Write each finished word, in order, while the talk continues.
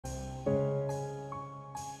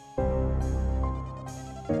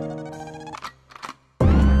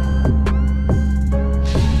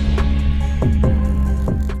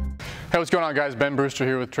What's going on, guys? Ben Brewster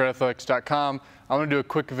here with TreadAthletics.com. I'm going to do a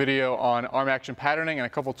quick video on arm action patterning and a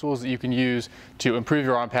couple tools that you can use to improve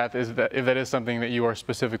your arm path if that is something that you are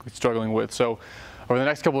specifically struggling with. So over the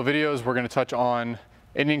next couple of videos, we're going to touch on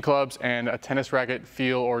Indian clubs and a tennis racket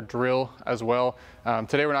feel or drill as well.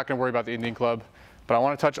 Today we're not going to worry about the Indian club, but I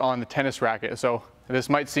want to touch on the tennis racket. So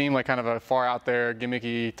this might seem like kind of a far out there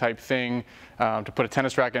gimmicky type thing to put a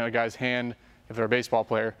tennis racket in a guy's hand if they're a baseball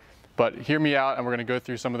player. But hear me out, and we're going to go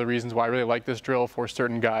through some of the reasons why I really like this drill for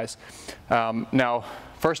certain guys. Now,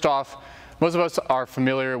 first off, most of us are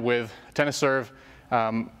familiar with tennis serve.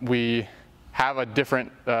 We have a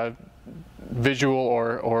different visual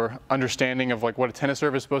or understanding of like what a tennis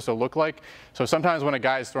serve is supposed to look like. So sometimes when a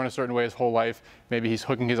guy is thrown a certain way his whole life, maybe he's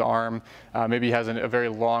hooking his arm, maybe he has a very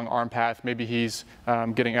long arm path, maybe he's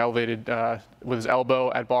getting elevated with his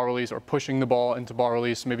elbow at ball release or pushing the ball into ball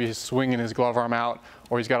release, maybe he's swinging his glove arm out,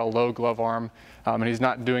 or he's got a low glove arm and he's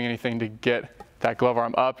not doing anything to get that glove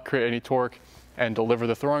arm up, create any torque, and deliver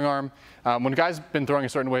the throwing arm. When a guy's been throwing a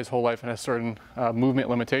certain way his whole life and has certain movement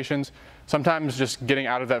limitations, sometimes just getting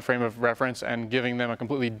out of that frame of reference and giving them a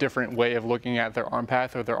completely different way of looking at their arm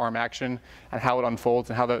path or their arm action and how it unfolds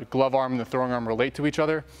and how the glove arm and the throwing arm relate to each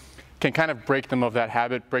other can kind of break them of that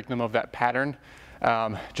habit, break them of that pattern,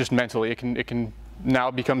 just mentally. It can now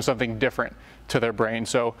become something different to their brain.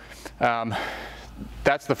 So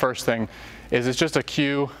that's the first thing, is it's just a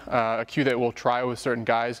cue that we'll try with certain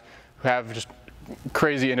guys who have just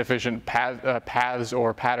crazy inefficient paths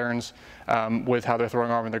or patterns with how their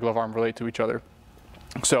throwing arm and their glove arm relate to each other.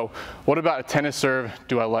 So what about a tennis serve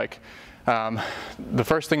do I like? The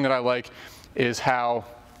first thing that I like is how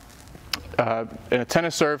in a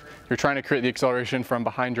tennis serve, you're trying to create the acceleration from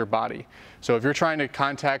behind your body. So if you're trying to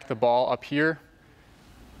contact the ball up here,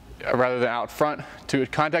 rather than out front, to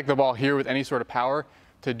contact the ball here with any sort of power,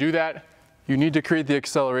 to do that, you need to create the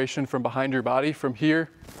acceleration from behind your body from here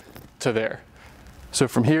to there. So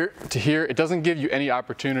from here to here, it doesn't give you any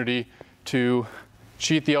opportunity to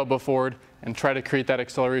cheat the elbow forward and try to create that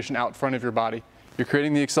acceleration out front of your body. You're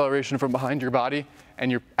creating the acceleration from behind your body, and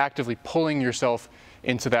you're actively pulling yourself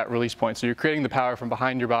into that release point. So you're creating the power from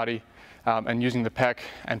behind your body and using the pec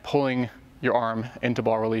and pulling your arm into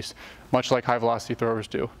ball release, much like high velocity throwers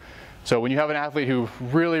do. So when you have an athlete who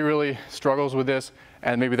really struggles with this,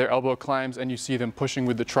 and maybe their elbow climbs and you see them pushing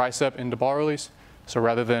with the tricep into ball release, so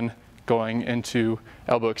rather than going into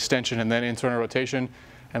elbow extension and then internal rotation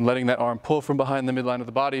and letting that arm pull from behind the midline of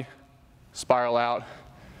the body, spiral out.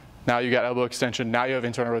 Now you got elbow extension, now you have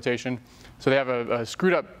internal rotation. So they have a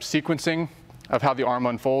screwed up sequencing of how the arm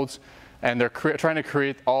unfolds, and they're trying to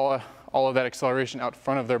create all of that acceleration out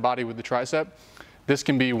front of their body with the tricep. This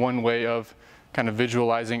can be one way of kind of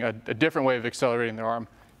visualizing a different way of accelerating their arm.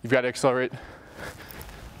 You've got to accelerate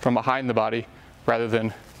from behind the body rather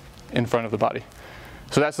than in front of the body.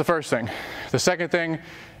 So that's the first thing. The second thing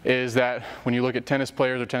is that when you look at tennis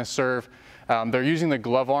players or tennis serve, they're using the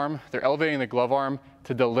glove arm, they're elevating the glove arm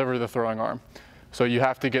to deliver the throwing arm. So you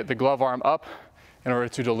have to get the glove arm up in order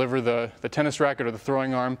to deliver the tennis racket or the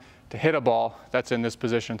throwing arm to hit a ball that's in this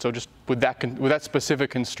position. So just with that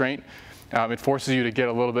specific constraint, it forces you to get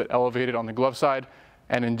a little bit elevated on the glove side,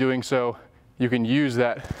 and in doing so, you can use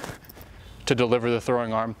that to deliver the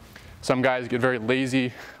throwing arm. Some guys get very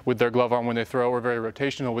lazy with their glove arm when they throw, or very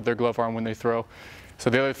rotational with their glove arm when they throw. So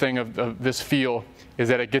the other thing of this feel is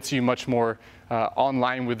that it gets you much more on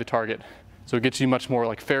line with the target. So it gets you much more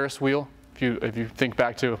like Ferris wheel. If you think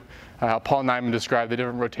back to how Paul Nyman described the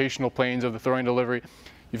different rotational planes of the throwing delivery,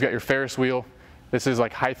 you've got your Ferris wheel. This is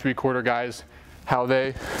like high three-quarter guys, how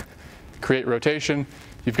they create rotation.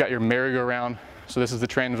 You've got your merry-go-round. So this is the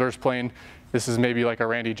transverse plane. This is maybe like a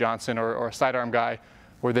Randy Johnson or a sidearm guy,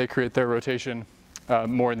 where they create their rotation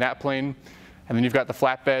more in that plane. And then you've got the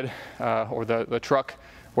flatbed or the truck,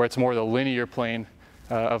 where it's more the linear plane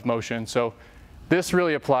of motion. So this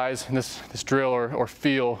really applies, and this drill or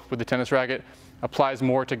feel with the tennis racket applies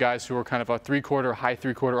more to guys who are kind of a three-quarter, high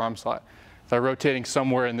three-quarter arm slot. They're rotating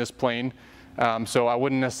somewhere in this plane. So I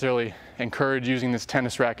wouldn't necessarily encourage using this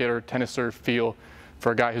tennis racket or tennis serve feel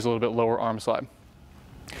for a guy who's a little bit lower arm slot.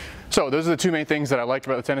 So those are the two main things that I like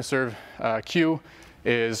about the tennis serve cue.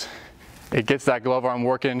 Is it gets that glove arm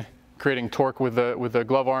working, creating torque with the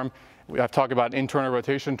glove arm. I've talked about internal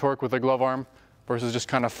rotation torque with the glove arm versus just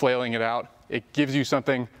kind of flailing it out. It gives you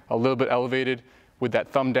something a little bit elevated with that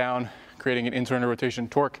thumb down, creating an internal rotation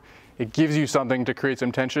torque. It gives you something to create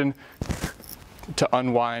some tension to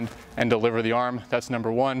unwind and deliver the arm. That's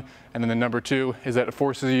number one. And then the number two is that it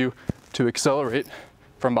forces you to accelerate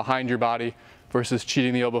from behind your body versus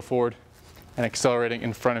cheating the elbow forward and accelerating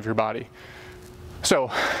in front of your body. So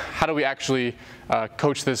how do we actually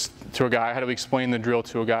coach this to a guy? How do we explain the drill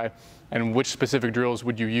to a guy? And which specific drills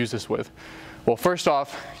would you use this with? Well, first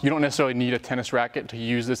off, you don't necessarily need a tennis racket to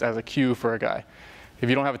use this as a cue for a guy. If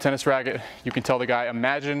you don't have a tennis racket, you can tell the guy,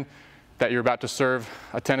 imagine that you're about to serve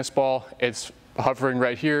a tennis ball. It's hovering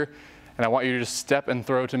right here, and I want you to just step and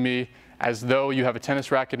throw to me as though you have a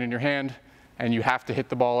tennis racket in your hand, and you have to hit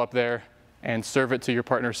the ball up there and serve it to your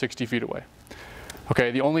partner 60 feet away.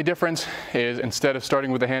 Okay, the only difference is instead of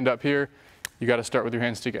starting with the hand up here, you got to start with your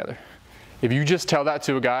hands together. If you just tell that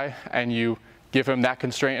to a guy and you give him that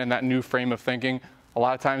constraint and that new frame of thinking, a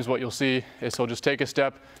lot of times what you'll see is he'll just take a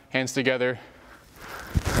step, hands together,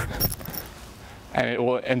 and it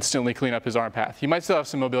will instantly clean up his arm path. He might still have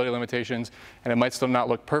some mobility limitations, and it might still not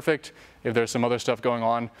look perfect if there's some other stuff going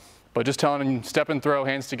on, but just telling him step and throw,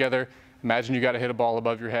 hands together, imagine you got to hit a ball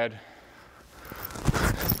above your head.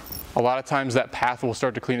 A lot of times that path will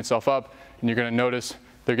start to clean itself up, and you're going to notice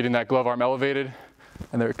they're getting that glove arm elevated,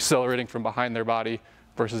 and they're accelerating from behind their body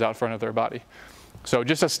versus out front of their body. So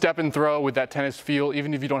just a step and throw with that tennis feel,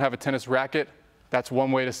 even if you don't have a tennis racket, that's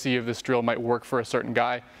one way to see if this drill might work for a certain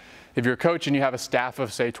guy. If you're a coach and you have a staff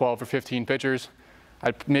of say 12 or 15 pitchers,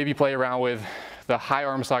 I'd maybe play around with the high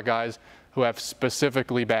arm slot guys who have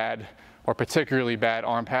specifically bad or particularly bad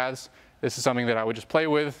arm paths. This is something that I would just play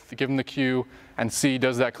with, to give them the cue and see,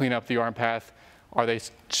 does that clean up the arm path? Are they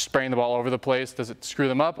spraying the ball all over the place? Does it screw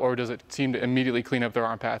them up, or does it seem to immediately clean up their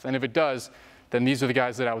arm path? And if it does, then these are the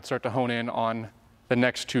guys that I would start to hone in on the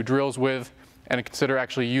next two drills with, and consider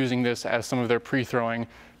actually using this as some of their pre-throwing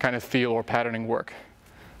kind of feel or patterning work.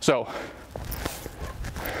 So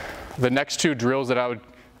the next two drills that I would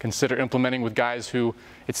consider implementing with guys who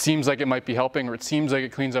it seems like it might be helping, or it seems like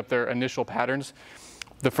it cleans up their initial patterns.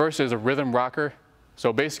 The first is a rhythm rocker.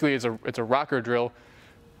 So basically it's a rocker drill,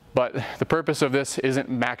 but the purpose of this isn't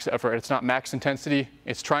max effort. It's not max intensity.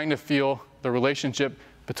 It's trying to feel the relationship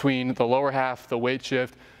between the lower half, the weight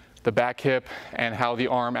shift, the back hip, and how the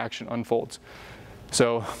arm action unfolds.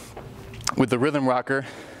 So with the rhythm rocker,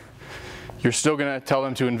 you're still gonna tell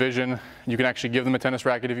them to envision, you can actually give them a tennis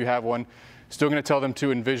racket if you have one, still gonna tell them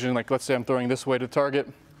to envision, like let's say I'm throwing this way to the target,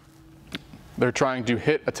 they're trying to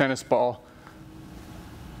hit a tennis ball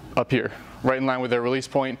up here, right in line with their release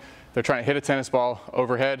point. They're trying to hit a tennis ball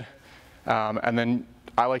overhead, and then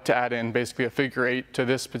I like to add in basically a figure 8 to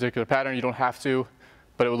this particular pattern. You don't have to,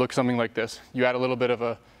 but it would look something like this. You add a little bit of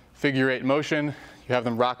a figure 8 motion, you have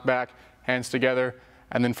them rock back, hands together,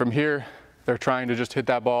 and then from here, they're trying to just hit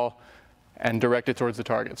that ball and direct it towards the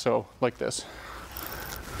target. So like this.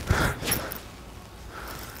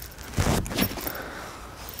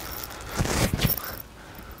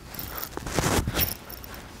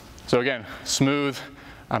 So again, smooth.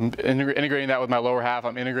 I'm integrating that with my lower half.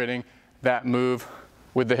 I'm integrating that move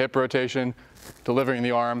with the hip rotation, delivering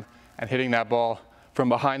the arm, and hitting that ball from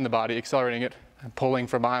behind the body, accelerating it, and pulling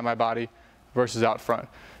from behind my body versus out front.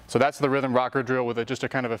 So that's the rhythm rocker drill with just a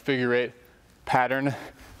kind of a figure 8 pattern,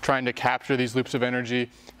 trying to capture these loops of energy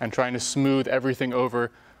and trying to smooth everything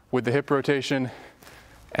over with the hip rotation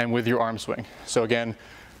and with your arm swing. So again,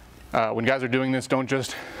 when guys are doing this, don't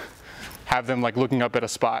just have them like looking up at a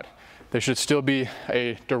spot. There should still be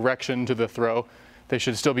a direction to the throw. They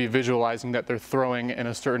should still be visualizing that they're throwing in at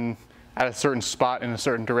a certain spot in a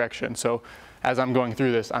certain direction. So as I'm going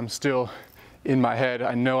through this, I'm still in my head,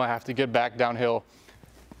 I know I have to get back downhill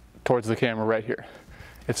towards the camera right here.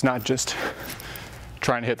 It's not just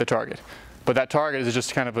trying to hit the target. But that target is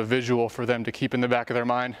just kind of a visual for them to keep in the back of their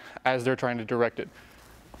mind as they're trying to direct it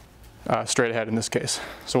straight ahead in this case.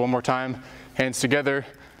 So one more time, hands together,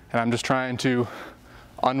 and I'm just trying to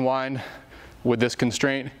unwind with this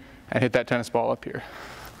constraint and hit that tennis ball up here.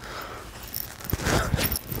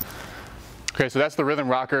 Okay, so that's the rhythm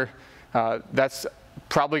rocker. That's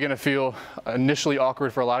probably gonna feel initially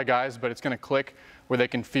awkward for a lot of guys, but it's gonna click where they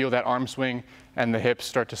can feel that arm swing and the hips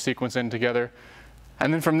start to sequence in together.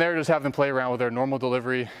 And then from there, just have them play around with their normal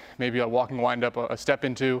delivery, maybe a walking wind up, a step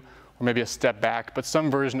into, or maybe a step back, but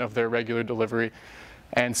some version of their regular delivery,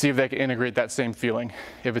 and see if they can integrate that same feeling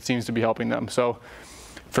if it seems to be helping them. So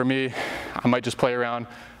for me, I might just play around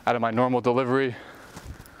out of my normal delivery.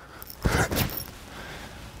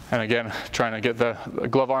 And again, trying to get the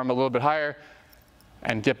glove arm a little bit higher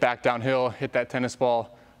and get back downhill, hit that tennis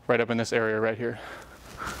ball right up in this area right here.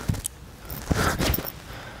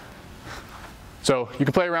 So you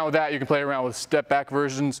can play around with that. You can play around with step back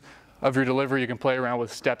versions of your delivery. You can play around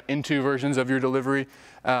with step into versions of your delivery.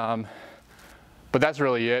 But that's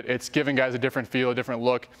really it. It's giving guys a different feel, a different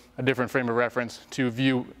look, a different frame of reference to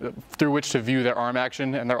view, through which to view their arm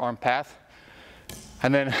action and their arm path.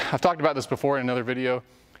 And then I've talked about this before in another video.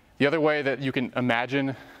 The other way that you can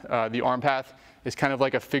imagine the arm path is kind of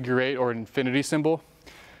like a figure 8 or an infinity symbol,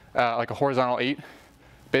 like a horizontal 8.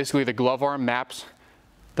 Basically, the glove arm maps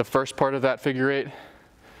the first part of that figure 8,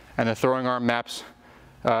 and the throwing arm maps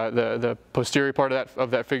the posterior part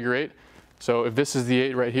of that figure 8. So if this is the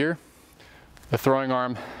 8 right here, the throwing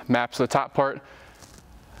arm maps the top part,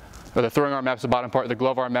 or the throwing arm maps the bottom part, the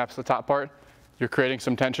glove arm maps the top part. You're creating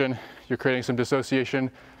some tension, you're creating some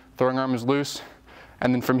dissociation, throwing arm is loose,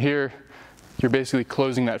 and then from here, you're basically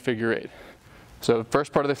closing that figure 8. So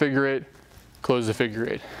first part of the figure 8, close the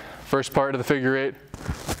figure 8. First part of the figure 8,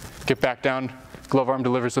 get back down, glove arm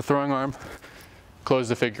delivers the throwing arm, close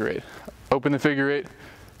the figure 8. Open the figure 8,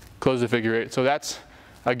 close the figure 8. So that's,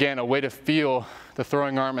 again, a way to feel the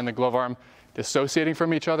throwing arm and the glove arm dissociating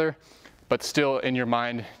from each other, but still in your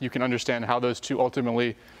mind, you can understand how those two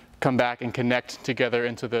ultimately come back and connect together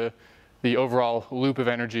into the overall loop of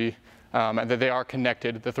energy, and that they are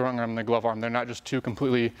connected, the throwing arm and the glove arm. They're not just two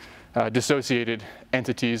completely dissociated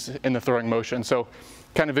entities in the throwing motion. So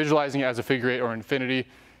kind of visualizing it as a figure 8 or infinity,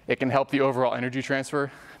 it can help the overall energy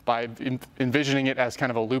transfer by envisioning it as kind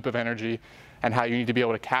of a loop of energy, and how you need to be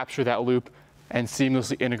able to capture that loop and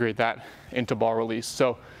seamlessly integrate that into ball release.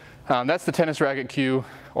 So that's the tennis racket cue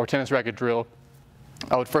or tennis racket drill.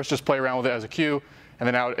 I would first just play around with it as a cue, and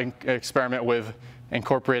then I would experiment with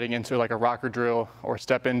incorporating into like a rocker drill or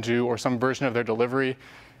step into or some version of their delivery.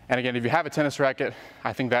 And again, if you have a tennis racket,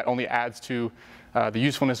 I think that only adds to the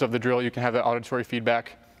usefulness of the drill. You can have that auditory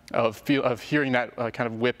feedback of hearing that kind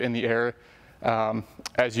of whip in the air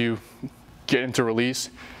as you get into release.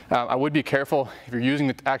 I would be careful if you're using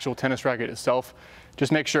the actual tennis racket itself.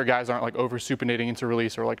 Just make sure guys aren't like over supinating into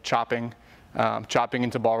release or like chopping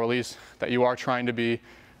into ball release, that you are trying to be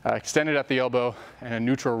extended at the elbow and a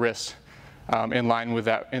neutral wrist in line with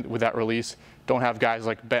that release. Don't have guys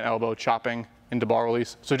like bent elbow chopping into ball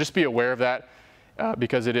release. So just be aware of that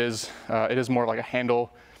because it is more like a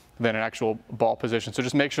handle than an actual ball position. So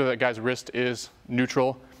just make sure that guys' wrist is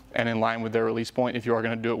neutral and in line with their release point if you are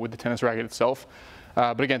going to do it with the tennis racket itself.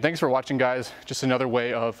 But again, thanks for watching, guys. Just another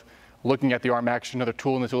way of looking at the arm action, another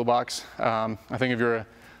tool in the toolbox. I think if you're a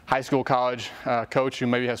high school, college coach who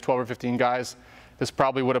maybe has 12 or 15 guys, this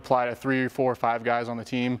probably would apply to 3 or 4 or 5 guys on the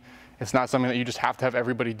team. It's not something that you just have to have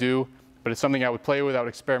everybody do, but it's something I would play with, I would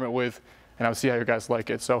experiment with, and I would see how you guys like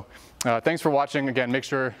it. So thanks for watching. Again, make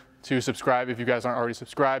sure to subscribe if you guys aren't already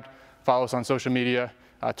subscribed. Follow us on social media,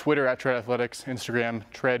 Twitter @TreadAthletics, Instagram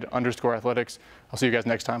 @Tread_athletics. I'll see you guys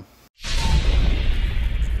next time.